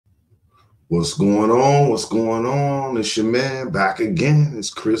What's going on? What's going on? It's your man back again. It's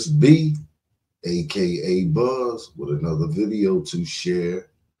Chris B, aka Buzz, with another video to share.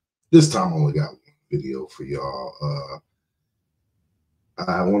 This time I only got one video for y'all.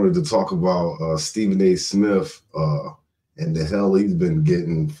 I wanted to talk about Stephen A. Smith and the hell he's been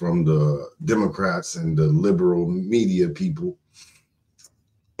getting from the Democrats and the liberal media people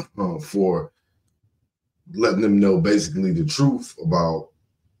for letting them know basically the truth about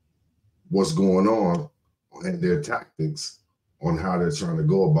what's going on and their tactics on how they're trying to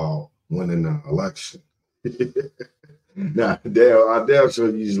go about winning the election. Now, I damn sure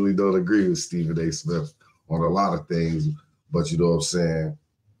usually don't agree with Stephen A. Smith on a lot of things, but you know what I'm saying?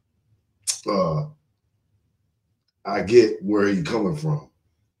 I get where he's coming from.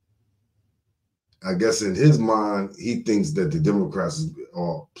 I guess in his mind, he thinks that the Democrats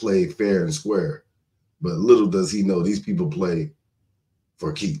play fair and square, but little does he know these people play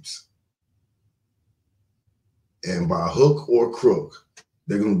for keeps. And by hook or crook,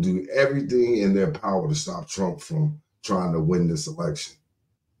 they're going to do everything in their power to stop Trump from trying to win this election.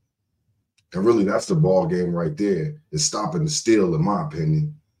 And really, that's the ball game right there, is stopping the steal, in my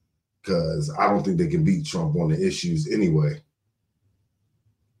opinion, because I don't think they can beat Trump on the issues anyway.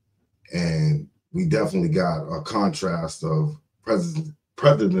 And we definitely got a contrast of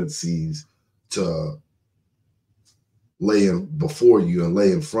presidencies to lay in before you and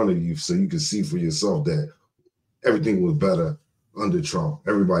lay in front of you so you can see for yourself that everything was better under Trump.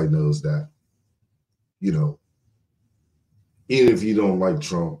 Everybody knows that. You know, even if you don't like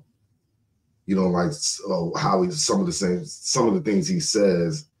Trump, you don't like how some of the things he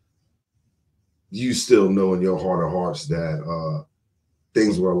says, you still know in your heart of hearts that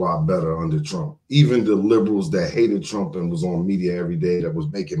things were a lot better under Trump. Even the liberals that hated Trump and was on media every day that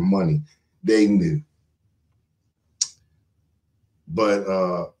was making money, they knew.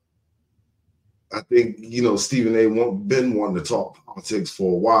 But I think, you know, Stephen A. been wanting to talk politics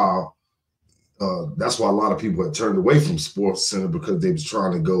for a while. That's why a lot of people had turned away from Sports Center, because they was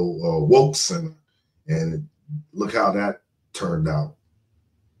trying to go woke center. And look how that turned out.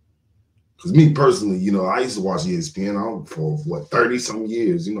 Because me personally, you know, I used to watch ESPN for 30-some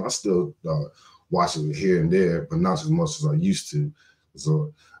years. You know, I still watch it here and there, but not as much as I used to.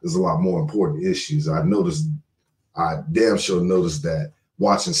 So there's a lot more important issues. I damn sure noticed that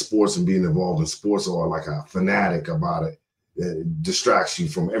watching sports and being involved in sports, or like a fanatic about it, distracts you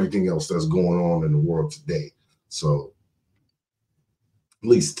from everything else that's going on in the world today. So at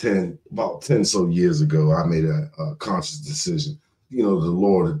least about 10 so years ago, I made a conscious decision, you know, to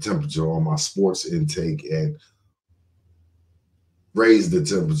lower the temperature on my sports intake and raise the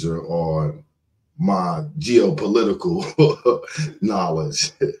temperature on my geopolitical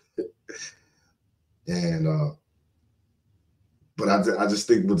knowledge. And but I just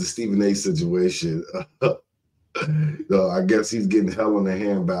think with the Stephen A. situation, I guess he's getting hell in the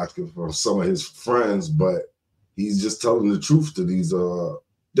handbasket from some of his friends, but he's just telling the truth to these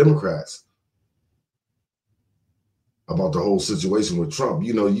Democrats about the whole situation with Trump.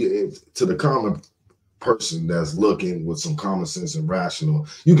 You know, to the common person that's looking with some common sense and rational,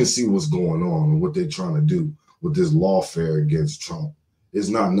 you can see what's going on and what they're trying to do with this lawfare against Trump. It's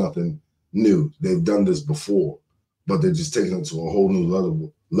not nothing new. They've done this before, but they're just taking it to a whole new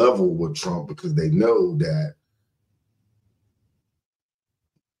level with Trump, because they know that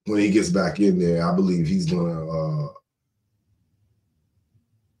when he gets back in there, I believe he's going to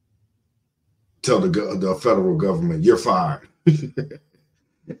tell the federal government, "You're fired."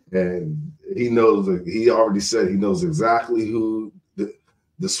 And he knows that he already said he knows exactly who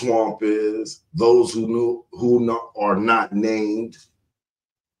the swamp is. Those who are not named.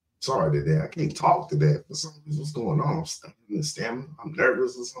 Sorry today, I can't talk today for some reason. What's going on? I'm stuck in the stamina. I'm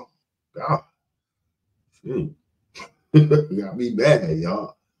nervous or something. God, shoot. Got me bad,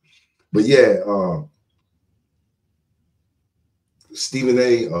 y'all. But yeah, Stephen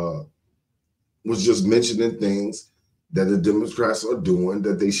A. Was just mentioning things that the Democrats are doing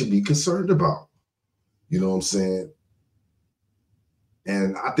that they should be concerned about. You know what I'm saying?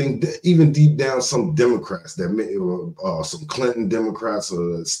 And I think that even deep down, some Democrats some Clinton Democrats,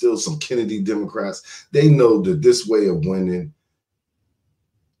 or still some Kennedy Democrats, they know that this way of winning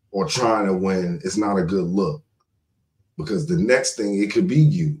or trying to win is not a good look, because the next thing, it could be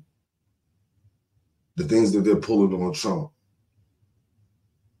you. The things that they're pulling on Trump.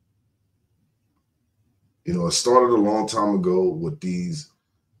 You know, it started a long time ago with these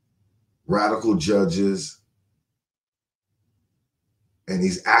radical judges and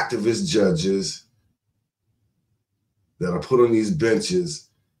these activist judges that are put on these benches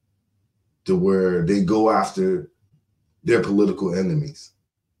to where they go after their political enemies.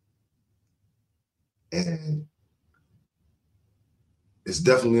 And it's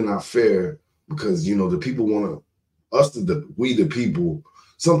definitely not fair because, you know, the people want we the people,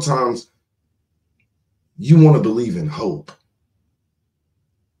 sometimes you want to believe in hope.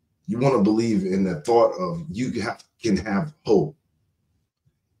 You want to believe in the thought of you can have hope.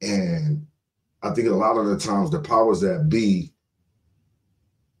 And I think a lot of the times the powers that be,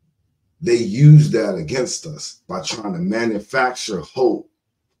 they use that against us by trying to manufacture hope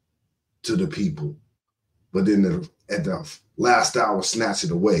to the people, but then at the last hour snatch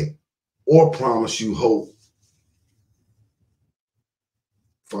it away or promise you hope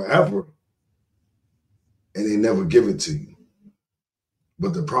forever and they never give it to you.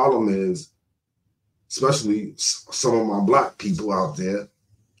 But the problem is, especially some of my Black people out there,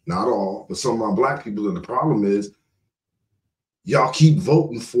 not all, but some of my Black people, and the problem is y'all keep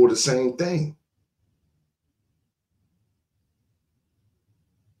voting for the same thing.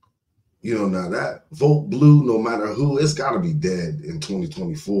 You know, now that vote blue, no matter who, it's got to be dead in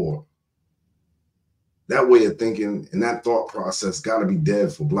 2024. That way of thinking and that thought process got to be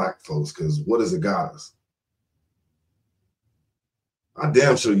dead for Black folks, because what has it got us? I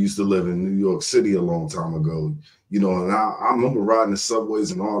damn sure used to live in New York City a long time ago, you know, and I remember riding the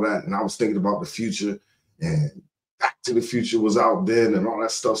subways and all that, and I was thinking about the future, and Back to the Future was out then and all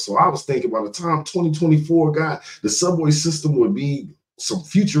that stuff. So I was thinking by the time 2024 got, the subway system would be some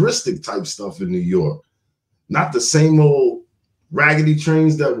futuristic type stuff in New York. Not the same old raggedy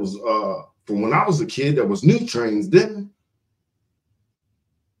trains that was from when I was a kid, that was new trains then.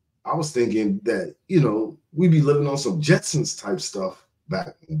 I was thinking that, you know, we'd be living on some Jetsons type stuff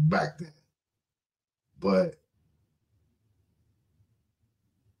back then. But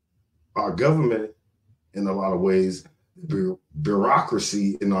our government, in a lot of ways,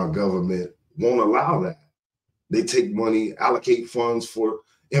 bureaucracy in our government won't allow that. They take money, allocate funds for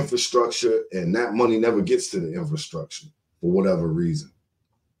infrastructure, and that money never gets to the infrastructure for whatever reason.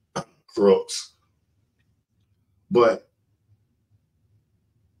 Crooks. But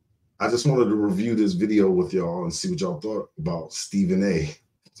I just wanted to review this video with y'all and see what y'all thought about Stephen A.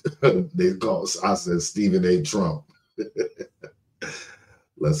 I said Stephen A. Trump.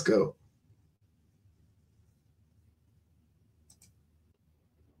 Let's go.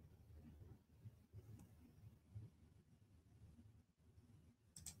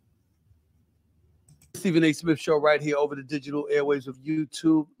 Stephen A. Smith Show right here over the digital airwaves of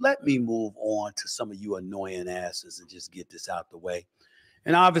YouTube. Let me move on to some of you annoying asses and just get this out the way.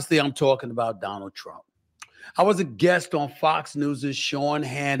 And obviously, I'm talking about Donald Trump. I was a guest on Fox News' Sean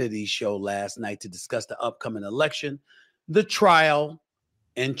Hannity show last night to discuss the upcoming election, the trial,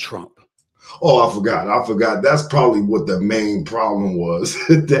 and Trump. Oh, I forgot. That's probably what the main problem was,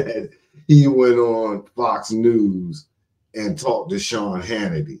 that he went on Fox News and talked to Sean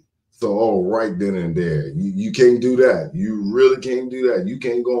Hannity. So, right then and there, you can't do that. You really can't do that. You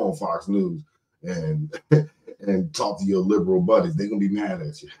can't go on Fox News and talk to your liberal buddies. They're going to be mad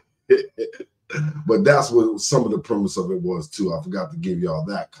at you. But that's what some of the premise of it was, too. I forgot to give y'all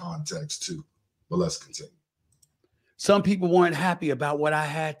that context, too. But let's continue. Some people weren't happy about what I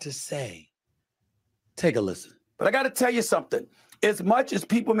had to say. Take a listen. But I got to tell you something. As much as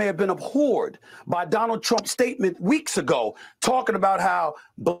people may have been abhorred by Donald Trump's statement weeks ago, talking about how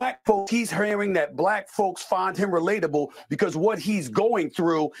Black folks, he's hearing that Black folks find him relatable because what he's going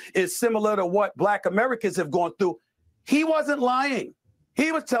through is similar to what Black Americans have gone through. He wasn't lying.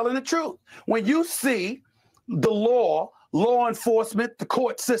 He was telling the truth. When you see the law enforcement, the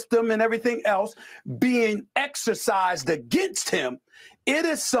court system, and everything else being exercised against him, it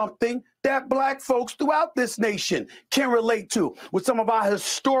is something that Black folks throughout this nation can relate to with some of our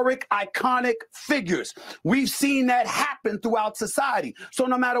historic, iconic figures. We've seen that happen throughout society. So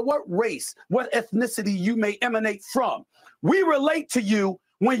no matter what race, what ethnicity you may emanate from, we relate to you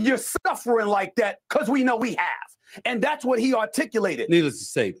when you're suffering like that because we know we have. And that's what he articulated. Needless to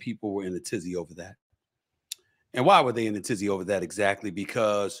say, people were in a tizzy over that. And why were they in a tizzy over that exactly?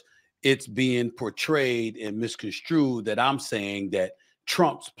 Because it's being portrayed and misconstrued that I'm saying that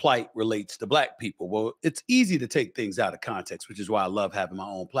Trump's plight relates to Black people. Well, it's easy to take things out of context, which is why I love having my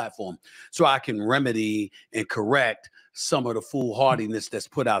own platform, so I can remedy and correct some of the foolhardiness that's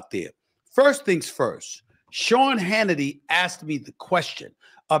put out there. First things first, Sean Hannity asked me the question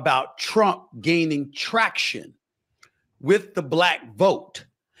about Trump gaining traction with the Black vote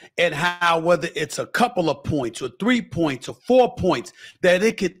and how, whether it's a couple of points or 3 points or 4 points, that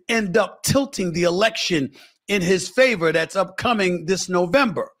it could end up tilting the election in his favor that's upcoming this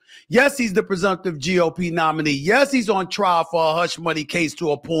November. Yes, he's the presumptive GOP nominee. Yes, he's on trial for a hush money case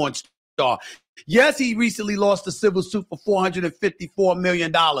to a porn star. Yes, he recently lost a civil suit for $454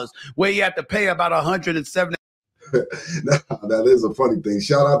 million, where he had to pay about $170. That is a funny thing.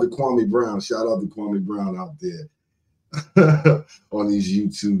 Shout out to Kwame Brown. Shout out to Kwame Brown out there on these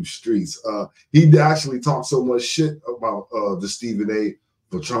YouTube streets. He actually talked so much shit about the Stephen A.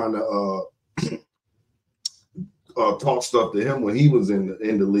 for trying to talk stuff to him when he was in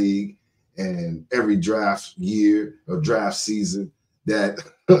the league, and every draft year or draft season that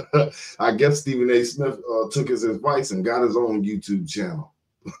I guess Stephen A. Smith took his advice and got his own YouTube channel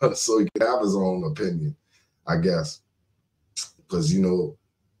so he could have his own opinion, I guess, because the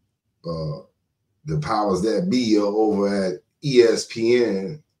powers that be are over at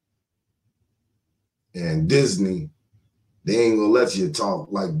ESPN and Disney. They ain't gonna let you talk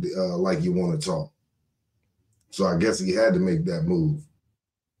like you want to talk. So I guess he had to make that move.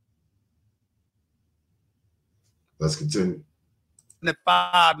 Let's continue.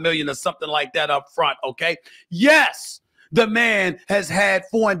 $5 million or something like that up front, okay? Yes, the man has had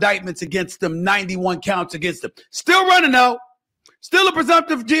 4 indictments against him, 91 counts against him. Still running, though. Still a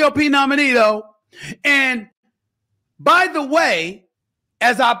presumptive GOP nominee, though. And by the way,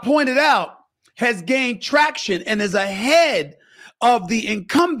 as I pointed out, has gained traction and is ahead of the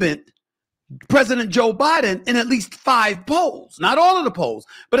incumbent President Joe Biden in at least 5 polls. Not all of the polls,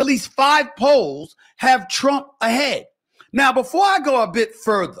 but at least 5 polls have Trump ahead. Now, before I go a bit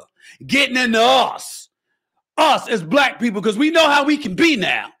further, getting into us as black people, because we know how we can be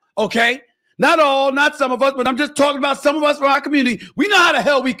now, okay? Not all, not some of us, but I'm just talking about some of us from our community. We know how the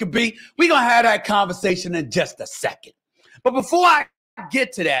hell we can be. We're going to have that conversation in just a second. But before I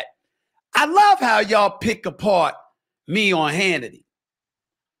get to that, I love how y'all pick apart me on Hannity.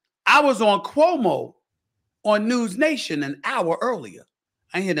 I was on Cuomo on News Nation an hour earlier.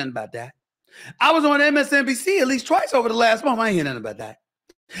 I ain't hear nothing about that. I was on MSNBC at least twice over the last month. I ain't hear nothing about that.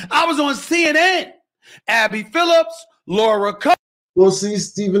 I was on CNN. Abby Phillips, Laura Coe. Well, see,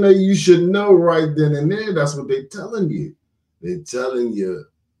 Stephen A., you should know right then and there. That's what they're telling you. They're telling you,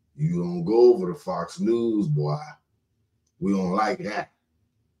 you don't go over to Fox News, boy. We don't like that.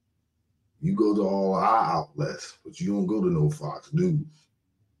 You go to all our outlets, but you don't go to no Fox News.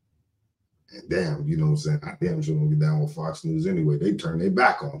 And damn, you know what I'm saying? I damn sure don't get down with Fox News anyway. They turn their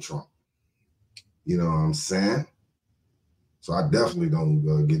back on Trump. You know what I'm saying? So I definitely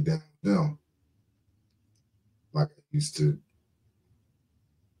don't get down with them like I used to.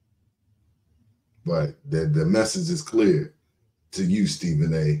 But the message is clear to you,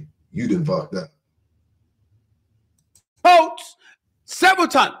 Stephen A. You done fucked up. Votes several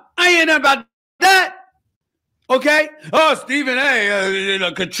times. I ain't nothing about that. Okay? Oh, Stephen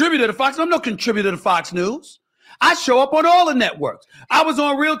A. Contributor to Fox. I'm no contributor to Fox News. I show up on all the networks. I was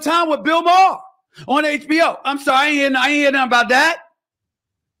on Real Time with Bill Maher on HBO. I'm sorry, I ain't hear nothing about that.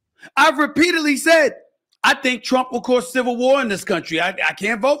 I've repeatedly said, I think Trump will cause civil war in this country. I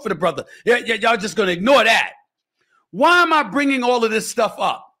can't vote for the brother. Y'all just going to ignore that. Why am I bringing all of this stuff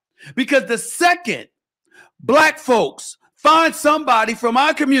up? Because the second black folks find somebody from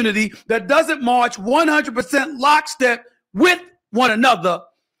our community that doesn't march 100% lockstep with one another,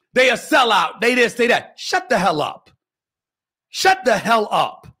 they a sellout. They this, they that. Shut the hell up. Shut the hell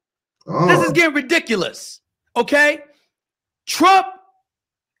up. Oh. This is getting ridiculous. Okay? Trump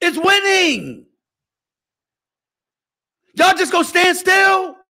is winning. Y'all just gonna stand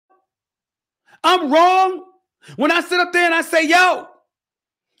still? I'm wrong when I sit up there and I say, yo,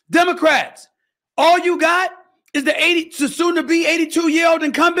 Democrats, all you got is the soon to be 82-year-old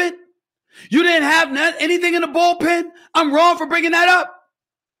incumbent. You didn't have anything in the bullpen. I'm wrong for bringing that up.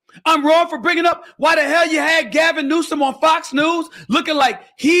 I'm wrong for bringing up why the hell you had Gavin Newsom on Fox News looking like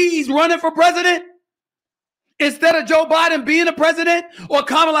he's running for president instead of Joe Biden being the president or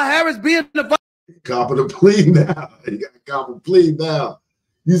Kamala Harris being the vice. Cop a plea now. You got to cop a plea now.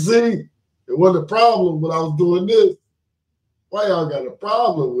 You see, it wasn't a problem when I was doing this. Why y'all got a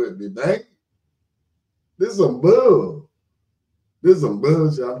problem with me, man? This is some bull. This is some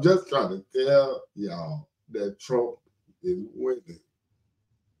bullshit. I'm just trying to tell y'all that Trump is winning.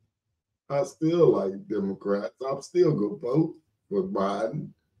 I still like Democrats. I'm still going to vote for Biden.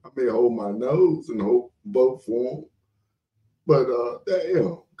 I may hold my nose and vote for him. But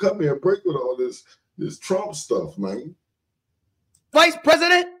damn, cut me a break with all this Trump stuff, man. Vice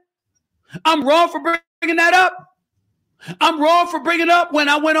president? I'm wrong for bringing that up. I'm wrong for bringing up when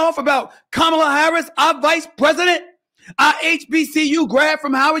I went off about Kamala Harris, our vice president, our HBCU grad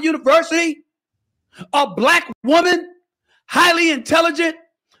from Howard University, a black woman, highly intelligent,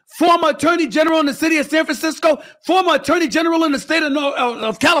 former attorney general in the city of San Francisco, former attorney general in the state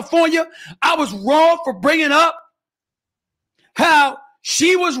of California. I was wrong for bringing up how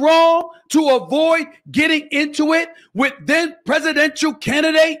she was wrong to avoid getting into it with then presidential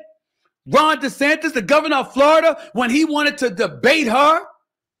candidate Ron DeSantis, the governor of Florida, when he wanted to debate her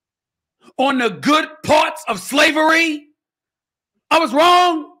on the good parts of slavery. I was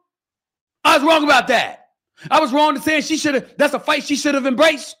wrong. I was wrong about that. I was wrong to say that's a fight she should have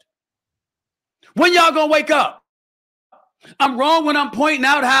embraced. When y'all gonna wake up? I'm wrong when I'm pointing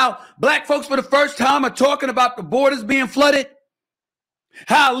out how black folks for the first time are talking about the borders being flooded,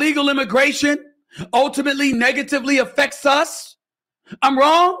 how illegal immigration ultimately negatively affects us. I'm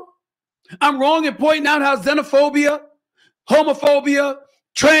wrong. I'm wrong in pointing out how xenophobia, homophobia,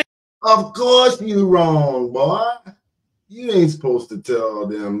 trans. Of course you wrong, boy. You ain't supposed to tell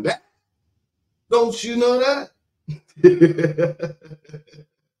them that. Don't you know that?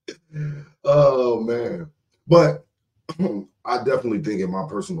 Oh, man. But I definitely think, in my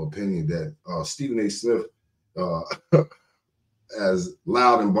personal opinion, that Stephen A. Smith, as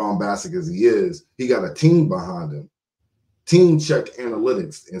loud and bombastic as he is, he got a team behind him. Team check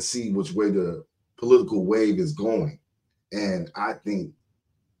analytics and see which way the political wave is going. And I think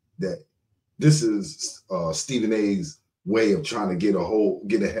that this is Stephen A.'s way of trying to get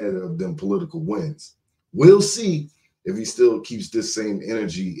ahead of them political wins. We'll see if he still keeps this same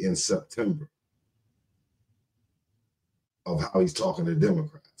energy in September of how he's talking to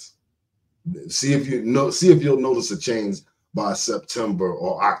Democrats. See if you'll notice a change by September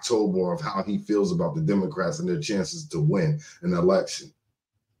or October of how he feels about the Democrats and their chances to win an election,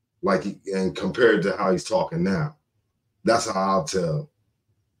 and compared to how he's talking now. That's how I'll tell.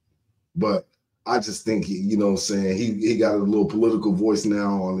 But I just think he got a little political voice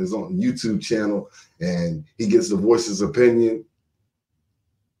now on his own YouTube channel, and he gets to voice his opinion.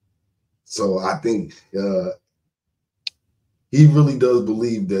 So I think he really does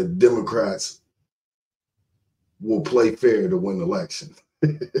believe that Democrats will play fair to win the election.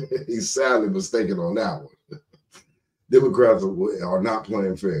 He's sadly mistaken on that one. Democrats are not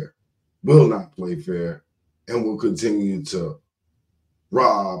playing fair, will not play fair, and will continue to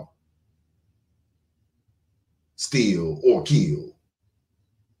rob, steal, or kill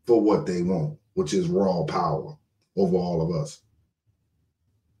for what they want, which is raw power over all of us.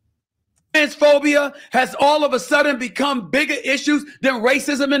 Transphobia has all of a sudden become bigger issues than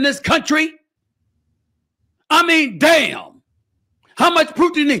racism in this country. I mean, damn. How much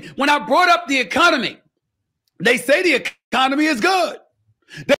proof do you need? When I brought up the economy, they say the economy is good.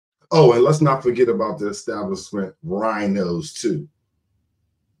 And let's not forget about the establishment rhinos too.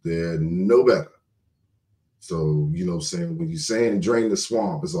 They're no better. So, when you're saying drain the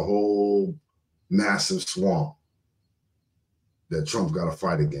swamp, it's a whole massive swamp that Trump got to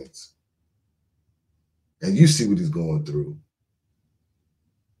fight against. And you see what he's going through.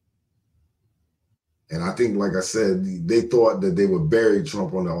 And I think, like I said, they thought that they would bury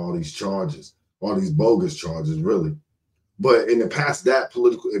Trump under all these charges, all these bogus charges, really. But in the past,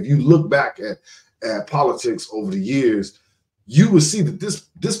 if you look back at politics over the years, you will see that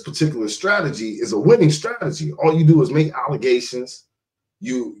this particular strategy is a winning strategy. All you do is make allegations.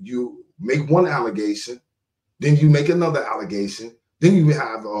 You make one allegation, then you make another allegation, then you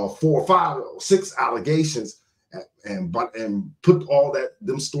have 4 or 5 or 6 allegations, and put all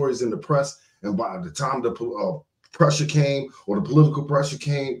them stories in the press. And by the time the pressure came, or the political pressure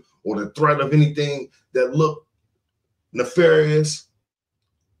came, or the threat of anything that looked nefarious,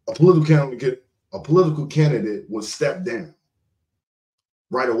 a political candidate would step down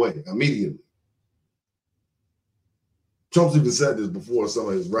right away, immediately. Trump's even said this before some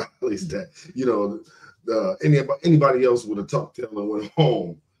of his rallies that, anybody else would have tucked tail and went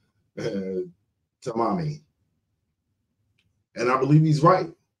home to mommy. And I believe he's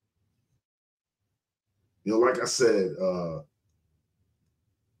right. Like I said,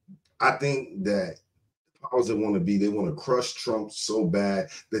 I think that powers that want to crush Trump so bad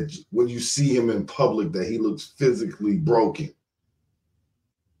that when you see him in public, that he looks physically broken,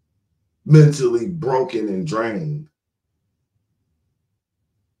 mentally broken and drained.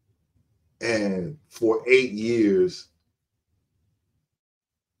 And for 8 years,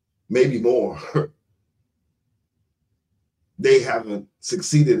 maybe more, they haven't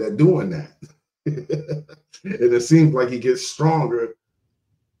succeeded at doing that. And it seems like he gets stronger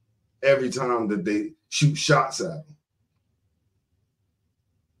every time that they shoot shots at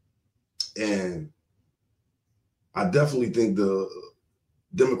him. And I definitely think the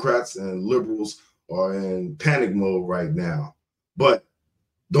Democrats and liberals are in panic mode right now. But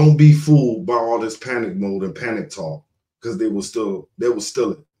don't be fooled by all this panic mode and panic talk, because they will still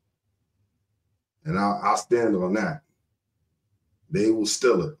it. And I'll stand on that. They will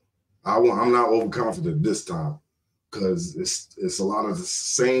steal it. I'm not overconfident this time, because it's a lot of the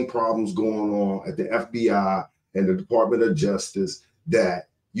same problems going on at the FBI and the Department of Justice, that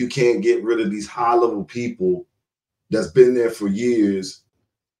you can't get rid of these high-level people that's been there for years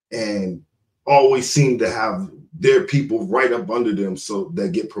and always seem to have their people right up under them, so they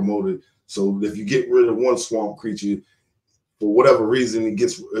get promoted. So if you get rid of one swamp creature, for whatever reason, it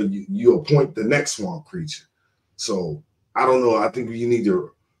gets you appoint the next swamp creature. So I don't know. I think we need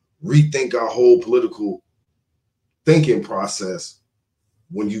to rethink our whole political thinking process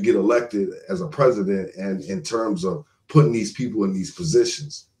when you get elected as a president, and in terms of putting these people in these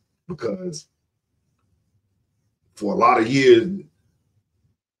positions, because for a lot of years,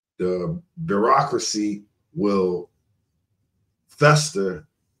 the bureaucracy will fester,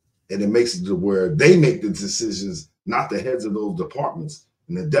 and it makes it to where they make the decisions, not the heads of those departments.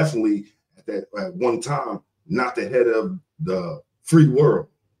 And they're definitely at one time, not the head of the free world,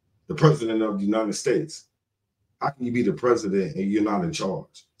 the president of the United States. How can you be the president and you're not in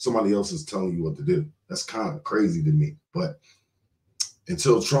charge? Somebody else is telling you what to do. That's kind of crazy to me. But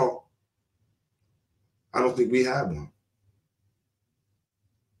until Trump, I don't think we have one.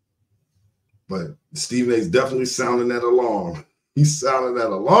 But Stephen A's definitely sounding that alarm. He's sounding that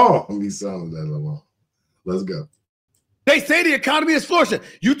alarm. He's sounding that alarm. Let's go. They say the economy is flourishing.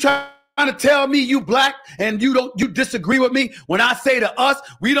 You trying to tell me you black and you disagree with me when I say to us,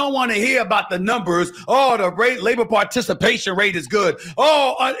 we don't want to hear about the numbers. Oh, the labor participation rate is good.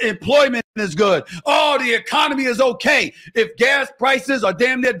 Oh, unemployment is good. Oh, the economy is okay. If gas prices are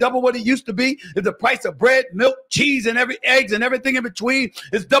damn near double what it used to be, if the price of bread, milk, cheese, and eggs and everything in between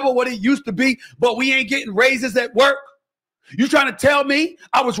is double what it used to be, but we ain't getting raises at work. You trying to tell me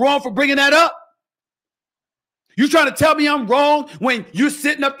I was wrong for bringing that up? You trying to tell me I'm wrong when you're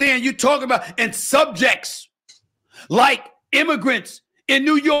sitting up there and you talking about, and subjects like immigrants in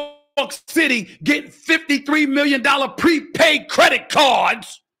New York City getting $53 million prepaid credit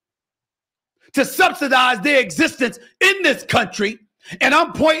cards to subsidize their existence in this country, and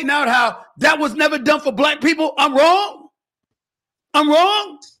I'm pointing out how that was never done for black people? I'm wrong. I'm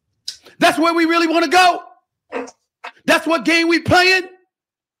wrong. That's where we really want to go. That's what game we playing.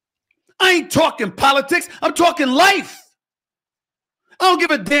 I ain't talking politics. I'm talking life. I don't give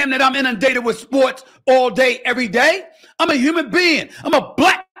a damn that I'm inundated with sports all day, every day. I'm a human being. I'm a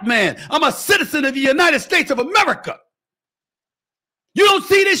black man. I'm a citizen of the United States of America. You don't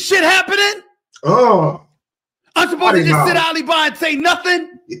see this shit happening? Oh. I'm supposed to just sit idly by and say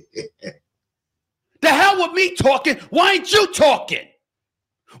nothing? The hell with me talking. Why ain't you talking?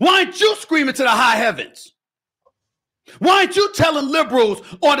 Why ain't you screaming to the high heavens? Why aren't you telling liberals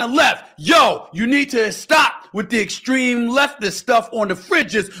on the left, yo, you need to stop with the extreme leftist stuff on the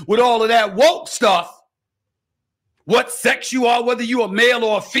fridges with all of that woke stuff? What sex you are, whether you're a male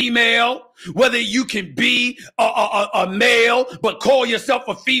or a female, whether you can be a male but call yourself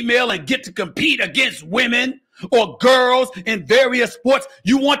a female and get to compete against women or girls in various sports.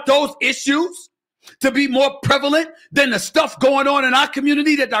 You want those issues to be more prevalent than the stuff going on in our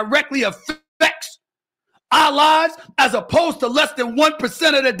community that directly affects our lives, as opposed to less than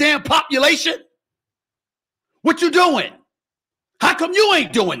 1% of the damn population? What you doing? How come you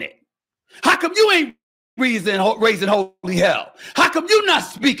ain't doing it? How come you ain't raising holy hell? How come you not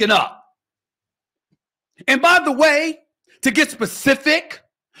speaking up? And by the way, to get specific,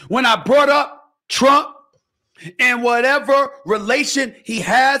 when I brought up Trump and whatever relation he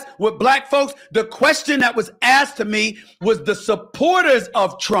has with black folks, the question that was asked to me was the supporters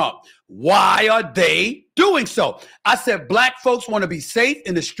of Trump. Why are they doing so? I said, black folks want to be safe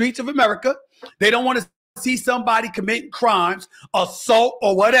in the streets of America. They don't want to see somebody committing crimes, assault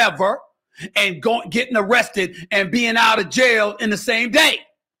or whatever, and getting arrested and being out of jail in the same day.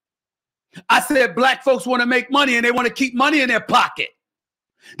 I said, black folks want to make money and they want to keep money in their pocket.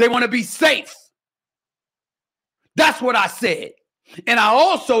 They want to be safe. That's what I said. And I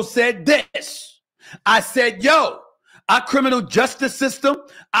also said this. I said, yo, our criminal justice system,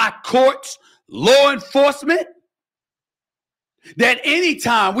 our courts, law enforcement, that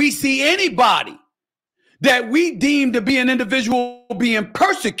anytime we see anybody that we deem to be an individual being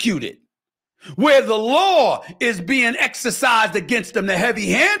persecuted, where the law is being exercised against them, the heavy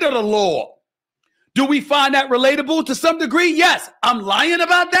hand of the law, do we find that relatable to some degree? Yes. I'm lying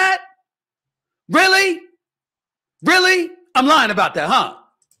about that? Really? Really? I'm lying about that, huh?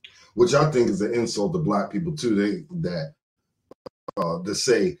 Which I think is an insult to black people too. To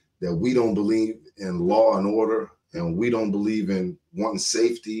say that we don't believe in law and order, and we don't believe in wanting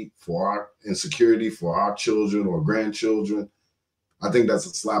safety and security for our children or grandchildren. I think that's a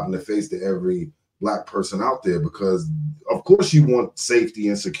slap in the face to every black person out there, because of course you want safety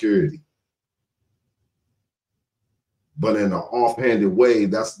and security. but in an offhanded way,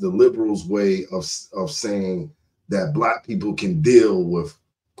 that's the liberals' way of saying that black people can deal with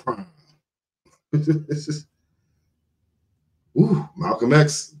crime. It's just, Malcolm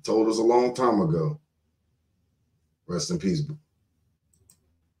X told us a long time ago. Rest in peace.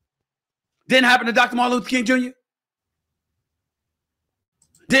 Didn't happen to Dr. Martin Luther King Jr.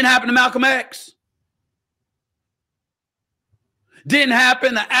 Didn't happen to Malcolm X. Didn't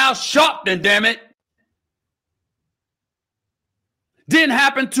happen to Al Sharpton, damn it. Didn't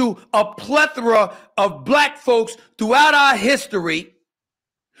happen to a plethora of black folks throughout our history.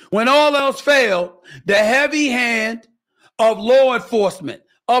 When all else failed, the heavy hand of law enforcement,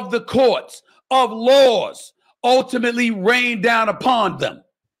 of the courts, of laws ultimately rained down upon them.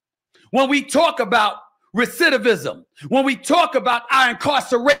 When we talk about recidivism, when we talk about our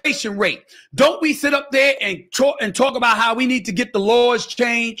incarceration rate, don't we sit up there and talk about how we need to get the laws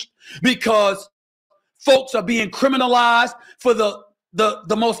changed because folks are being criminalized for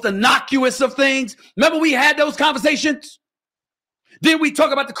the most innocuous of things? Remember we had those conversations? Didn't we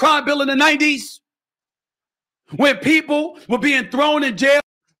talk about the crime bill in the 90s? When people were being thrown in jail?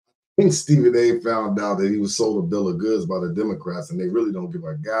 I think Stephen A. found out that he was sold a bill of goods by the Democrats, and they really don't give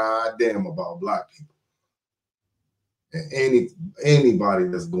a goddamn about black people. And anybody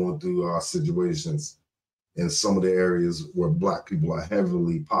that's going through situations in some of the areas where black people are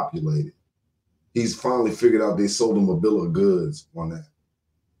heavily populated, he's finally figured out they sold him a bill of goods on that.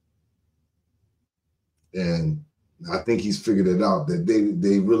 And I think he's figured it out that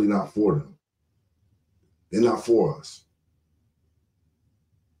they really not for them. They're not for us.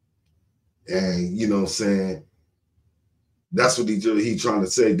 And you know what I'm saying? That's what he trying to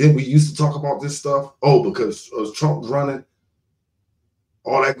say. Didn't we used to talk about this stuff? Oh, because Trump's running,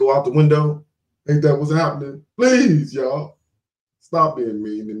 all that go out the window? Ain't that what's happening? Please, y'all, stop being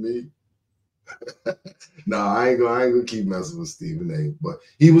mean to me. Nah, I ain't gonna keep messing with Stephen A. But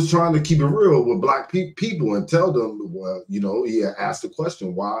he was trying to keep it real with black people and tell them, well, you know, he had asked the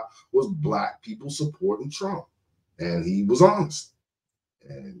question, why was black people supporting Trump? And he was honest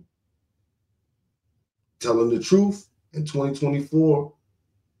and telling the truth in 2024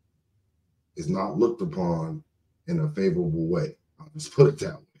 is not looked upon in a favorable way. I'll just put it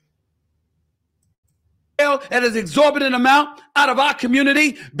that way. At an exorbitant amount out of our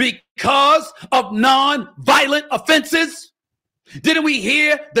community because of non-violent offenses? Didn't we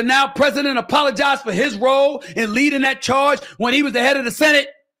hear the now president apologize for his role in leading that charge when he was the head of the Senate?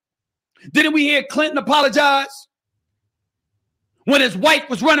 Didn't we hear Clinton apologize when his wife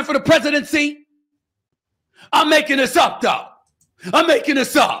was running for the presidency? I'm making this up, though. I'm making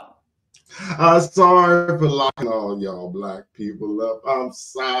this up. I'm sorry for locking all y'all black people up. I'm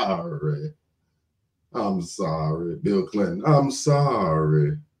sorry. I'm sorry, Bill Clinton. I'm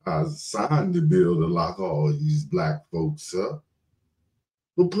sorry. I signed the bill to lock all these black folks up.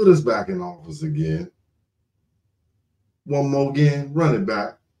 But put us back in office again. One more again. Run it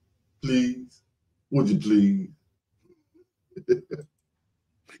back, please. Would you please?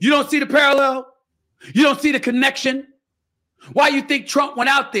 You don't see the parallel? You don't see the connection? Why you think Trump went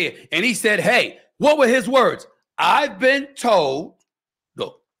out there and he said, hey, what were his words? I've been told,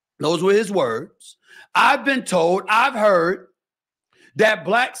 look, those were his words. I've been told, I've heard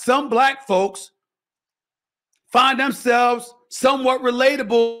that some black folks find themselves somewhat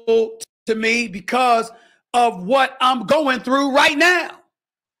relatable to me because of what I'm going through right now.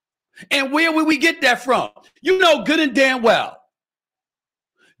 And where would we get that from? You know good and damn well.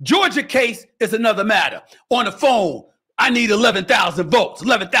 Georgia case is another matter. On the phone, I need 11,000 votes,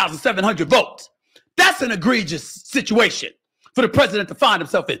 11,700 votes. That's an egregious situation for the president to find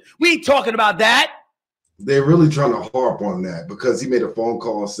himself in. We ain't talking about that. They're really trying to harp on that because he made a phone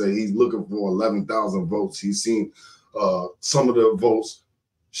call and said he's looking for 11,000 votes. He's seen some of the votes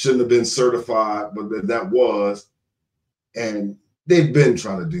shouldn't have been certified, but that was. And they've been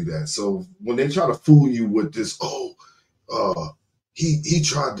trying to do that. So when they try to fool you with this, he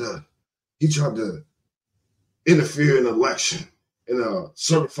tried to interfere in an election, in a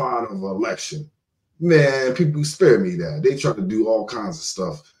certified of an election. Man, people spare me that. They tried to do all kinds of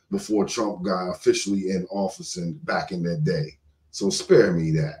stuff before Trump got officially in office and back in that day. So spare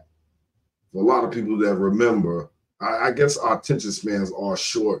me that. For a lot of people that remember, I guess our attention spans are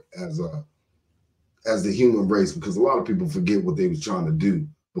short as the human race because a lot of people forget what they was trying to do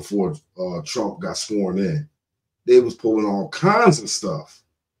before Trump got sworn in. They was pulling all kinds of stuff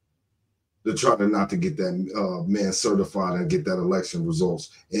to try to not to get that man certified and get that election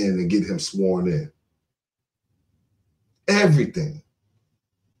results in and get him sworn in. Everything.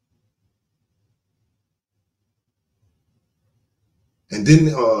 And then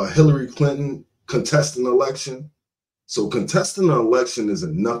Hillary Clinton contest an election So contesting an election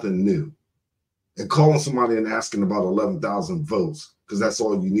isn't nothing new. And calling somebody and asking about 11,000 votes, because that's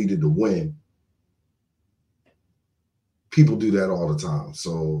all you needed to win. People do that all the time.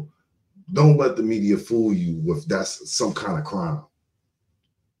 So don't let the media fool you with that's some kind of crime.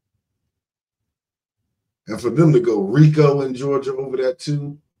 And for them to go Rico in Georgia over that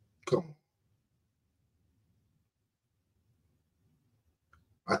too, come on.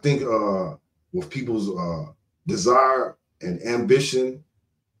 I think with people's desire and ambition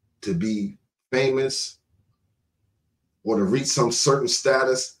to be famous or to reach some certain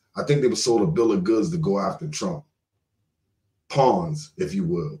status, I think they were sold a bill of goods to go after Trump. Pawns, if you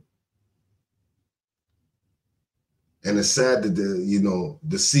will. And it's sad that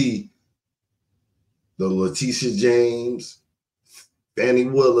to see the Letitia James, Fannie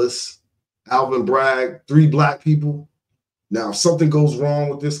Willis, Alvin Bragg, 3 Black people. Now, if something goes wrong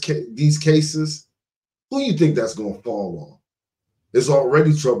with these cases, who do you think that's going to fall on? There's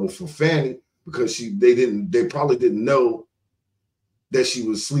already trouble for Fannie because they probably didn't know that she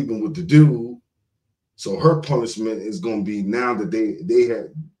was sleeping with the dude. So her punishment is going to be now that they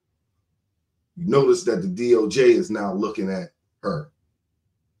had noticed that the DOJ is now looking at her.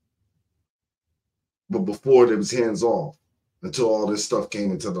 But before, there was hands off until all this stuff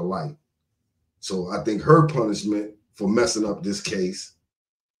came into the light. So I think her punishment for messing up this case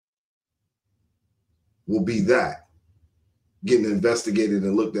will be that, getting investigated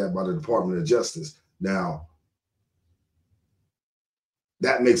and looked at by the Department of Justice. Now,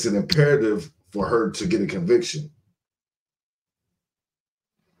 that makes it imperative for her to get a conviction.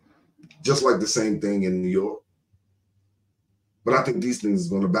 Just like the same thing in New York. But I think these things are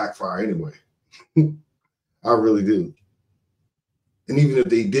going to backfire anyway. I really do. And even if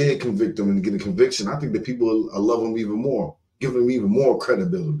they did convict him and get a conviction, I think that people will love him even more, give him even more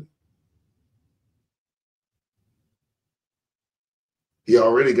credibility. He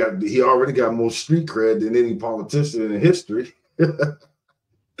already got more street cred than any politician in history.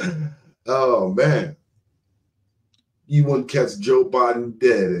 Oh man. You wouldn't catch Joe Biden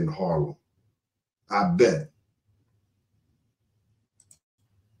dead in Harlem. I bet.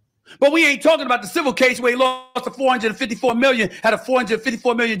 But we ain't talking about the civil case where he lost a $454 million, had a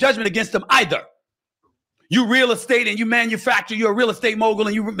 $454 million judgment against him either. You real estate and you manufacture, you're a real estate mogul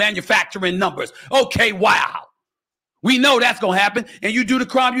and you manufacturing numbers. Okay, wow. We know that's going to happen. And you do the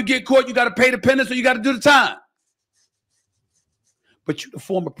crime, you get caught, you got to pay the penance or you got to do the time. But you're the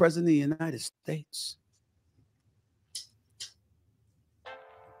former president of the United States.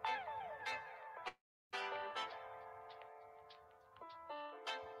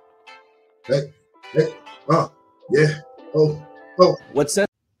 Hey, yeah, oh. What's that?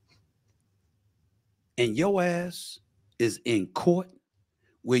 And your ass is in court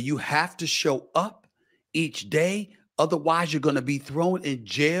where you have to show up each day. Otherwise, you're going to be thrown in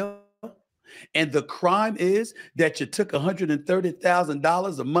jail. And the crime is that you took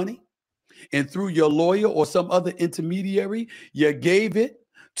 $130,000 of money and through your lawyer or some other intermediary, you gave it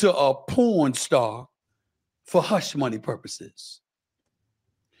to a porn star for hush money purposes.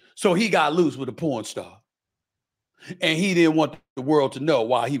 So he got loose with a porn star. And he didn't want the world to know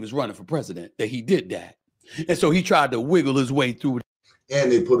while he was running for president that he did that. And so he tried to wiggle his way through.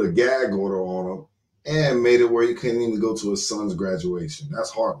 And they put a gag order on him and made it where he couldn't even go to his son's graduation. That's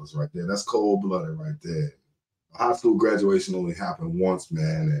heartless right there. That's cold-blooded right there. High school graduation only happened once,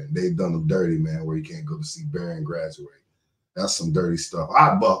 man, and they've done him dirty, man, where you can't go to see Barron graduate. That's some dirty stuff.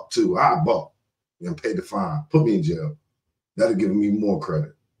 I buck, too. I buck. And pay the fine. Put me in jail. That'll give me more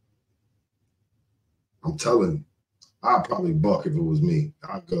credit. I'm telling you, I'd probably buck if it was me.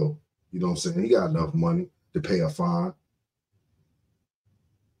 I'd go. You know what I'm saying? He got enough money to pay a fine.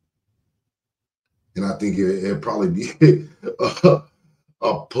 And I think it'd probably be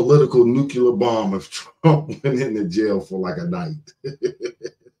a political nuclear bomb if Trump went into jail for like a night.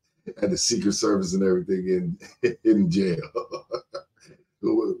 And the Secret Service and everything in jail.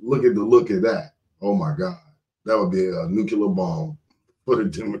 Look at that. Oh my God. That would be a nuclear bomb for the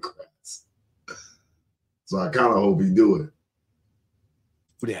Democrats. So I kind of hope he do it.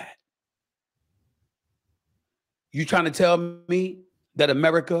 That. You trying to tell me that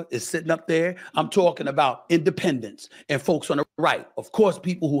America is sitting up there? I'm talking about independents and folks on the right. Of course,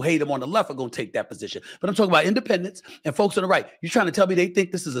 people who hate him on the left are going to take that position. But I'm talking about independents and folks on the right. You trying to tell me they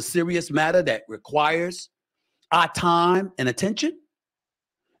think this is a serious matter that requires our time and attention?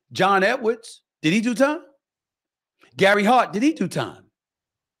 John Edwards, did he do time? Gary Hart, did he do time?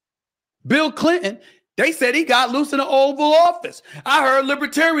 Bill Clinton, they said he got loose in the Oval Office. I heard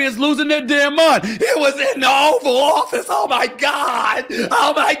libertarians losing their damn mind. It was in the Oval Office. Oh, my God.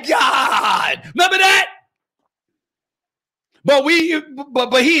 Oh, my God. Remember that? But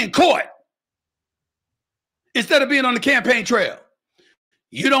he in court instead of being on the campaign trail.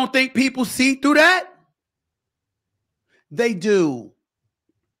 You don't think people see through that? They do.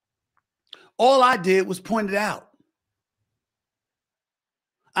 All I did was point it out.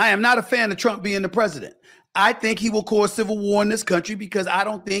 I am not a fan of Trump being the president. I think he will cause civil war in this country because I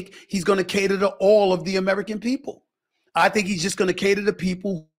don't think he's going to cater to all of the American people. I think he's just going to cater to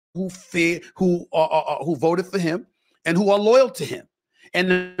people who voted for him and who are loyal to him.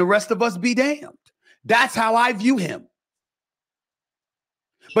 And the rest of us be damned. That's how I view him.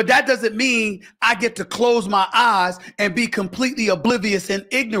 But that doesn't mean I get to close my eyes and be completely oblivious and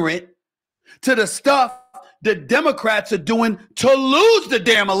ignorant to the stuff the Democrats are doing to lose the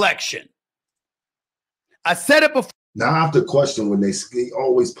damn election. I said it before. Now I have to question when they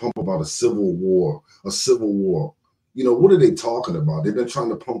always pump about a civil war, a civil war. You know, what are they talking about? They've been trying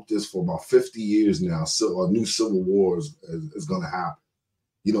to pump this for about 50 years now. So a new civil war is going to happen.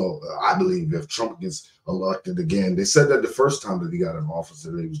 You know, I believe if Trump gets elected again, they said that the first time that he got in office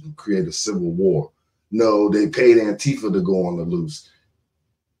that he was going to create a civil war. No, they paid Antifa to go on the loose.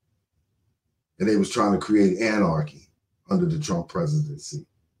 And they was trying to create anarchy under the Trump presidency.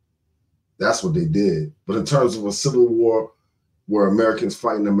 That's what they did. But in terms of a civil war where Americans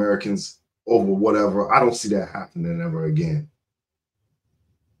fighting Americans over whatever, I don't see that happening ever again.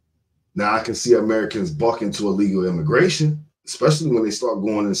 Now, I can see Americans bucking to illegal immigration, especially when they start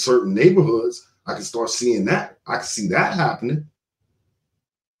going in certain neighborhoods. I can start seeing that. I can see that happening.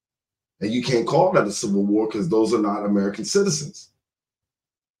 And you can't call that a civil war because those are not American citizens,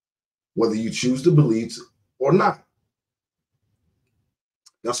 whether you choose to believe or not.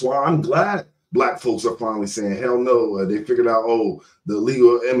 That's why I'm glad Black folks are finally saying, hell no. They figured out, oh, the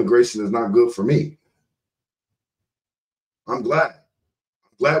illegal immigration is not good for me. I'm glad.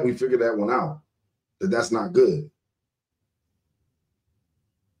 I'm glad we figured that one out, that's not good.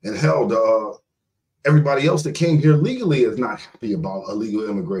 And hell, everybody else that came here legally is not happy about illegal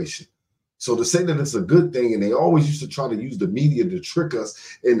immigration. So to say that it's a good thing, and they always used to try to use the media to trick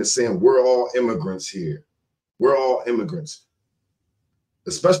us into saying we're all immigrants here. We're all immigrants.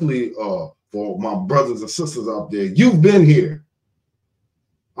 Especially for my brothers and sisters out there, you've been here.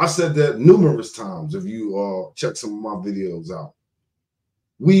 I said that numerous times if you check some of my videos out.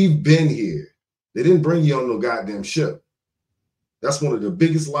 We've been here. They didn't bring you on no goddamn ship. That's one of the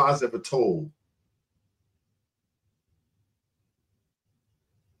biggest lies ever told,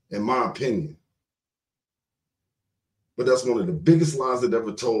 in my opinion. But that's one of the biggest lies that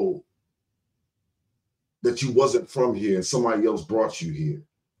ever told, that you wasn't from here and somebody else brought you here.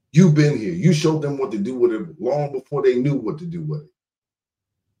 You've been here. You showed them what to do with it long before they knew what to do with it.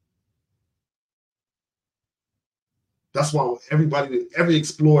 That's why every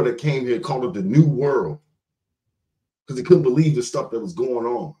explorer that came here called it the New World, because they couldn't believe the stuff that was going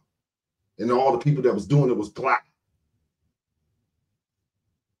on. And all the people that was doing it was Black.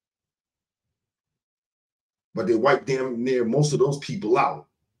 But they wiped damn near most of those people out.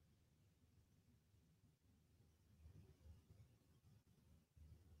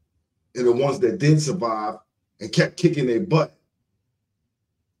 And the ones that did survive and kept kicking their butt,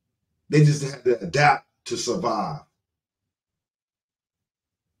 they just had to adapt to survive.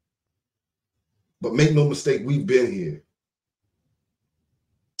 But make no mistake, we've been here.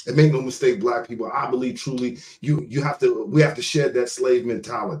 And make no mistake, Black people, I believe truly we have to shed that slave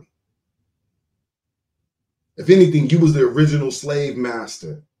mentality. If anything, you was the original slave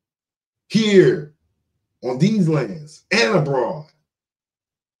master here on these lands and abroad.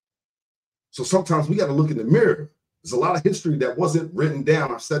 So sometimes we got to look in the mirror. There's a lot of history that wasn't written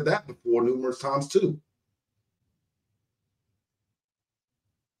down. I've said that before numerous times too.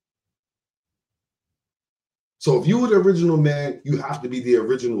 So if you were the original man, you have to be the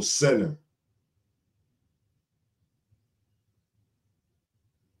original sinner.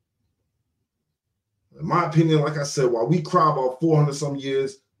 In my opinion, like I said, while we cry about 400 some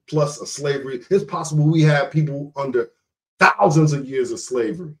years plus of slavery, it's possible we have people under thousands of years of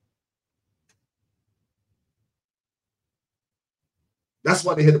slavery. That's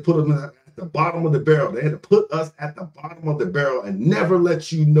why they had to put them at the bottom of the barrel. They had to put us at the bottom of the barrel and never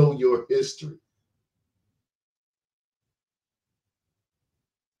let you know your history.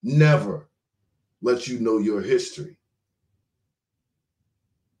 Never let you know your history.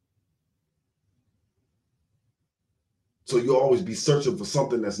 So you'll always be searching for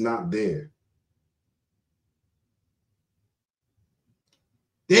something that's not there.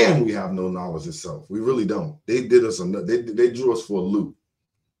 Damn, we have no knowledge of self. We really don't. They did us they drew us for a loop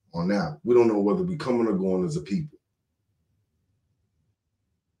on that. We don't know whether we're coming or going as a people.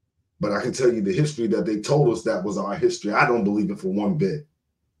 But I can tell you the history that they told us that was our history. I don't believe it for one bit.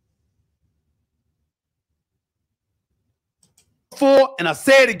 And I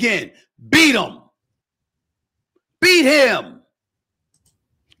say it again, beat him. Beat him.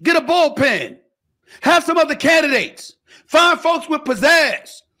 Get a bullpen. Have some other candidates. Find folks with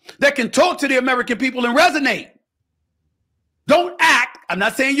pizzazz that can talk to the American people and resonate. Don't act. I'm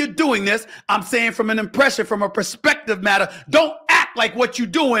not saying you're doing this. I'm saying from an impression, from a perspective matter. Don't act like what you're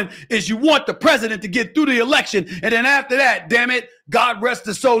doing is you want the president to get through the election. And then after that, damn it, God rest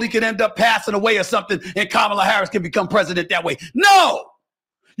his soul, he could end up passing away or something and Kamala Harris can become president that way. No.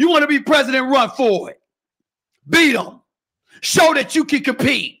 You want to be president, run for it. Beat them. Show that you can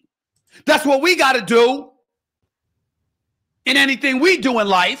compete. That's what we got to do in anything we do in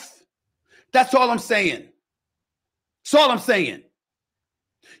life. That's all I'm saying. That's all I'm saying.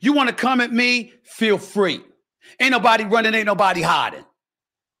 You want to come at me, feel free. Ain't nobody running, ain't nobody hiding.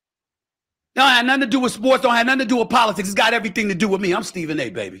 Don't have nothing to do with sports, don't have nothing to do with politics. It's got everything to do with me. I'm Stephen A,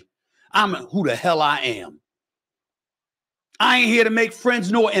 baby. I'm who the hell I am. I ain't here to make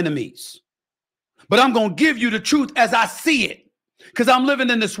friends nor enemies. But I'm going to give you the truth as I see it. Because I'm living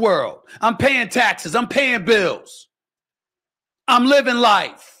in this world. I'm paying taxes. I'm paying bills. I'm living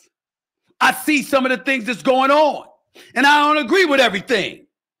life. I see some of the things that's going on. And I don't agree with everything.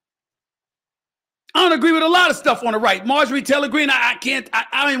 I don't agree with a lot of stuff on the right. Marjorie Taylor Greene, I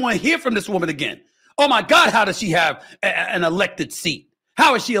don't even want to hear from this woman again. Oh my God, how does she have an elected seat?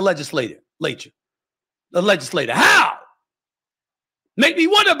 How is she a legislator? A legislator. How? Make me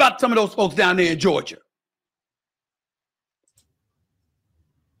wonder about some of those folks down there in Georgia.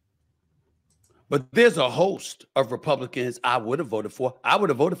 But there's a host of Republicans I would have voted for. I would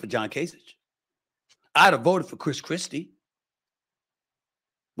have voted for John Kasich. I'd have voted for Chris Christie.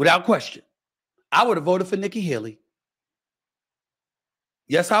 Without question. I would have voted for Nikki Haley.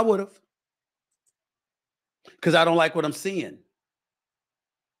 Yes, I would have. Because I don't like what I'm seeing.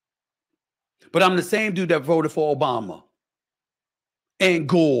 But I'm the same dude that voted for Obama and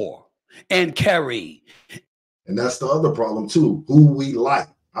Gore and Kerry. And that's the other problem too, who we like.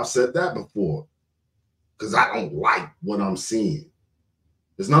 I've said that before. Because I don't like what I'm seeing.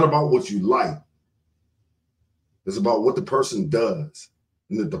 It's not about what you like. It's about what the person does.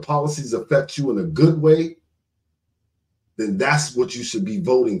 And if the policies affect you in a good way, then that's what you should be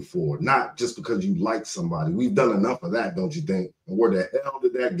voting for, not just because you like somebody. We've done enough of that, don't you think? And where the hell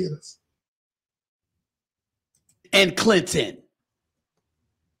did that get us? And Clinton.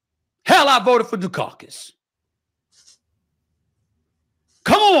 Hell, I voted for Dukakis.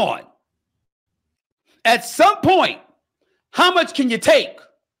 Come on. At some point, how much can you take?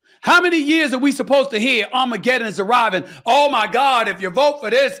 How many years are we supposed to hear Armageddon is arriving? Oh my God, if you vote for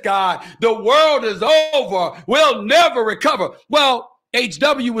this guy, the world is over. We'll never recover. Well,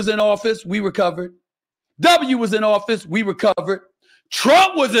 HW was in office. We recovered. W was in office. We recovered.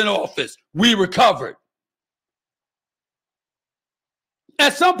 Trump was in office. We recovered.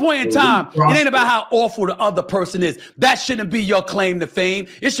 At some point in time, it ain't about how awful the other person is. That shouldn't be your claim to fame.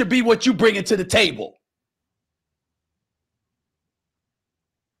 It should be what you bring to the table.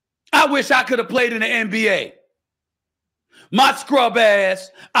 I wish I could have played in the NBA. My scrub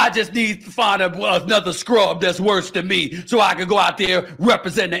ass, I just need to find another scrub that's worse than me so I can go out there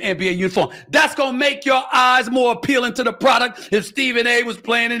representing the NBA uniform. That's going to make your eyes more appealing to the product if Stephen A was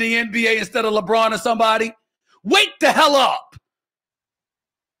playing in the NBA instead of LeBron or somebody. Wake the hell up.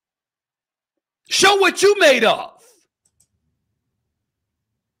 Show what you made of.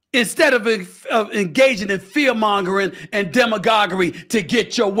 Instead of engaging in fear-mongering and demagoguery to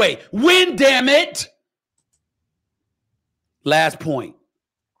get your way. Win, damn it. Last point.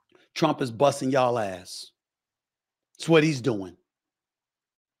 Trump is busting y'all ass. That's what he's doing.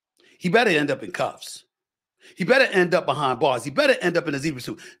 He better end up in cuffs. He better end up behind bars. He better end up in a zebra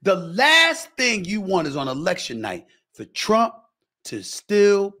suit. The last thing you want is on election night for Trump to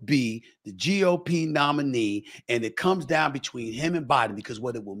still be the GOP nominee, and it comes down between him and Biden, because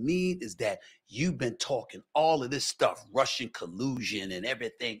what it will mean is that you've been talking all of this stuff, Russian collusion and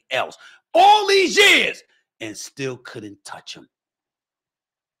everything else, all these years, and still couldn't touch him.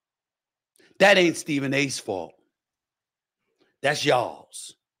 That ain't Stephen A's fault. That's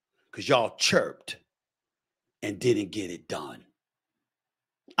y'all's, because y'all chirped and didn't get it done.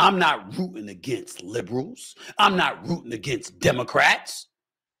 I'm not rooting against liberals. I'm not rooting against Democrats.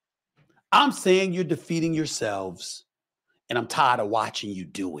 I'm saying you're defeating yourselves, and I'm tired of watching you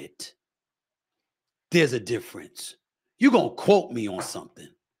do it. There's a difference. You're going to quote me on something.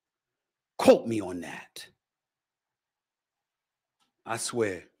 Quote me on that. I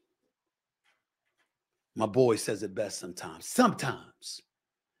swear. My boy says it best sometimes. Sometimes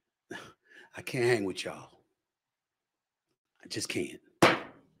I can't hang with y'all. I just can't.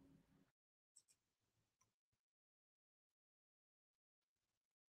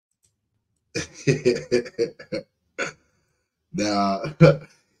 Now,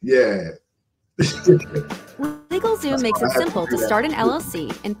 yeah. LegalZoom makes it simple to start an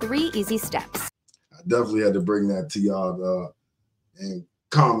LLC in 3 easy steps. I definitely had to bring that to y'all and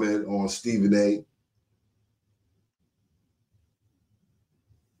comment on Stephen A.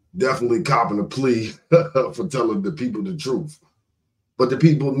 Definitely copping a plea for telling the people the truth. But the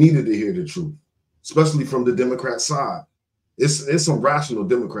people needed to hear the truth, especially from the Democrat side. It's some rational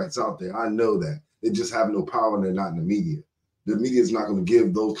Democrats out there. I know that. They just have no power and they're not in the media. The media is not going to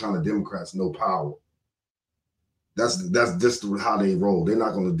give those kind of Democrats no power. That's just how they roll. They're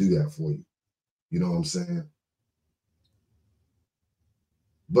not going to do that for you. You know what I'm saying?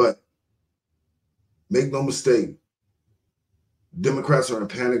 But make no mistake, Democrats are in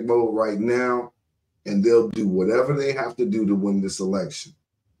panic mode right now, and they'll do whatever they have to do to win this election.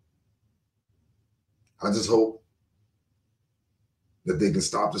 I just hope that they can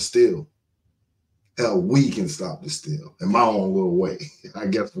stop the steal. Hell, we can stop the steal in my own little way. I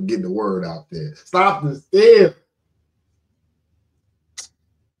guess for getting the word out there. Stop the steal.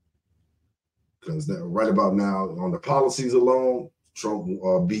 Because right about now, on the policies alone, Trump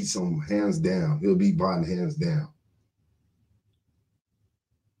beats him hands down. He'll beat Biden hands down.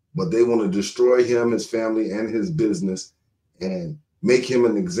 But they want to destroy him, his family, and his business and make him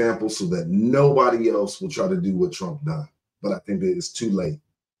an example so that nobody else will try to do what Trump done. But I think that it's too late.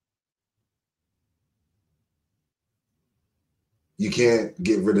 You can't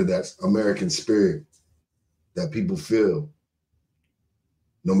get rid of that American spirit that people feel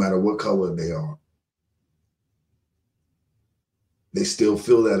no matter what color they are. They still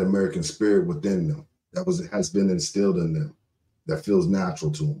feel that American spirit within them. Has been instilled in them. That feels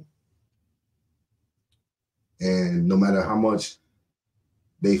natural to them. And no matter how much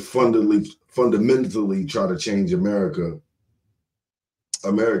they fundamentally try to change America, true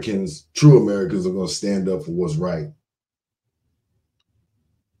Americans are going to stand up for what's right.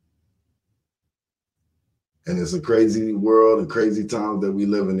 And it's a crazy world and crazy times that we're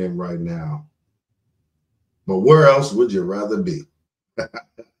living in right now. But where else would you rather be?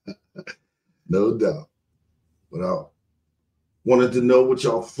 No doubt. But I wanted to know what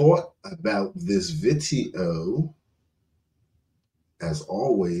y'all thought about this video. As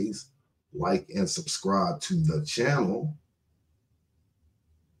always, like and subscribe to the channel.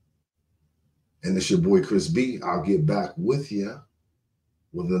 And it's your boy Chris B. I'll get back with you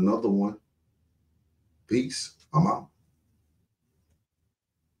with another one. Peace. I'm out.